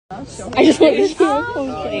I just want to show a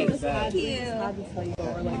cool Oh, thing. thank We just had to tell you, but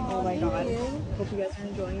we're like, oh my god. Hope you guys are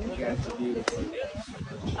enjoying the trip.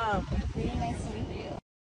 Really nice to meet you.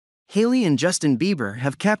 Hailey and Justin Bieber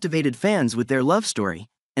have captivated fans with their love story,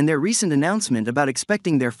 and their recent announcement about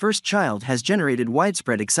expecting their first child has generated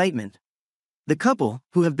widespread excitement. The couple,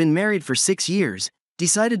 who have been married for 6 years,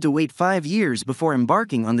 decided to wait 5 years before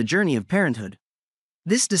embarking on the journey of parenthood.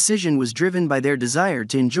 This decision was driven by their desire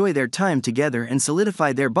to enjoy their time together and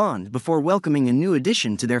solidify their bond before welcoming a new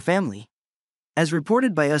addition to their family. As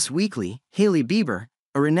reported by Us Weekly, Hailey Bieber,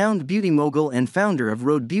 a renowned beauty mogul and founder of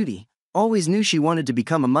Rhode Beauty, always knew she wanted to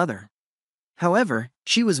become a mother. However,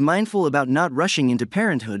 she was mindful about not rushing into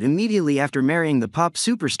parenthood immediately after marrying the pop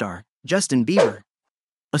superstar, Justin Bieber.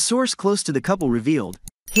 A source close to the couple revealed,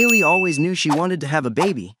 Hailey always knew she wanted to have a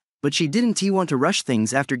baby, but she didn't want to rush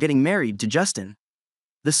things after getting married to Justin.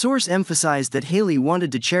 The source emphasized that Hailey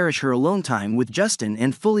wanted to cherish her alone time with Justin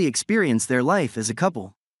and fully experience their life as a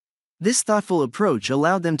couple. This thoughtful approach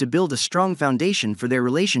allowed them to build a strong foundation for their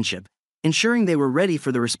relationship, ensuring they were ready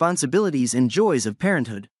for the responsibilities and joys of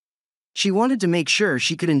parenthood. She wanted to make sure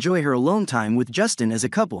she could enjoy her alone time with Justin as a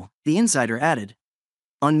couple, the insider added.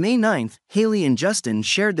 On May 9th, Hailey and Justin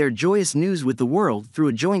shared their joyous news with the world through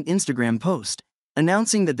a joint Instagram post,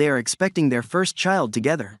 announcing that they are expecting their first child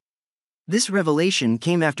together. This revelation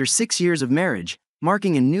came after 6 years of marriage,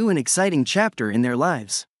 marking a new and exciting chapter in their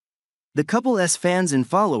lives. The couple's fans and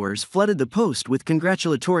followers flooded the post with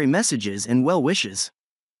congratulatory messages and well wishes.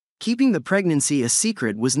 Keeping the pregnancy a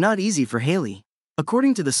secret was not easy for Hailey.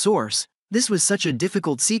 According to the source, this was such a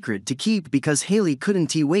difficult secret to keep because Hailey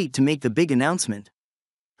couldn't wait to make the big announcement.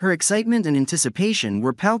 Her excitement and anticipation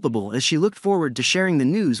were palpable as she looked forward to sharing the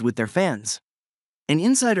news with their fans. An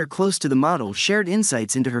insider close to the model shared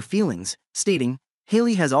insights into her feelings, stating,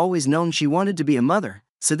 "Hailey has always known she wanted to be a mother,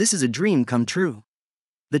 so this is a dream come true."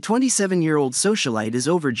 The 27-year-old socialite is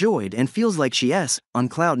overjoyed and feels like she is on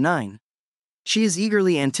cloud nine. She is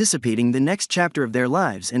eagerly anticipating the next chapter of their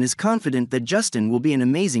lives and is confident that Justin will be an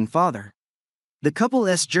amazing father. The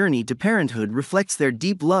couple's journey to parenthood reflects their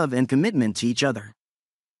deep love and commitment to each other.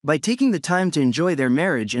 By taking the time to enjoy their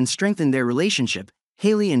marriage and strengthen their relationship,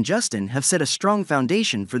 Hailey and Justin have set a strong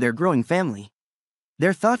foundation for their growing family.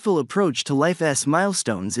 Their thoughtful approach to life's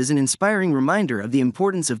milestones is an inspiring reminder of the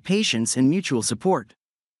importance of patience and mutual support.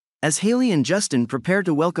 As Hailey and Justin prepare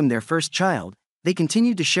to welcome their first child, they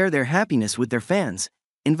continue to share their happiness with their fans,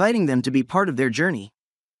 inviting them to be part of their journey.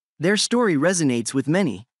 Their story resonates with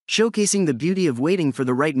many, showcasing the beauty of waiting for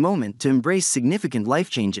the right moment to embrace significant life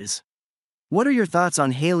changes. What are your thoughts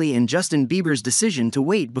on Hailey and Justin Bieber's decision to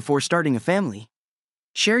wait before starting a family?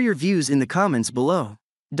 Share your views in the comments below.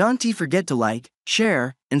 Don't forget to like,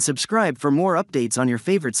 share, and subscribe for more updates on your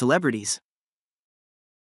favorite celebrities.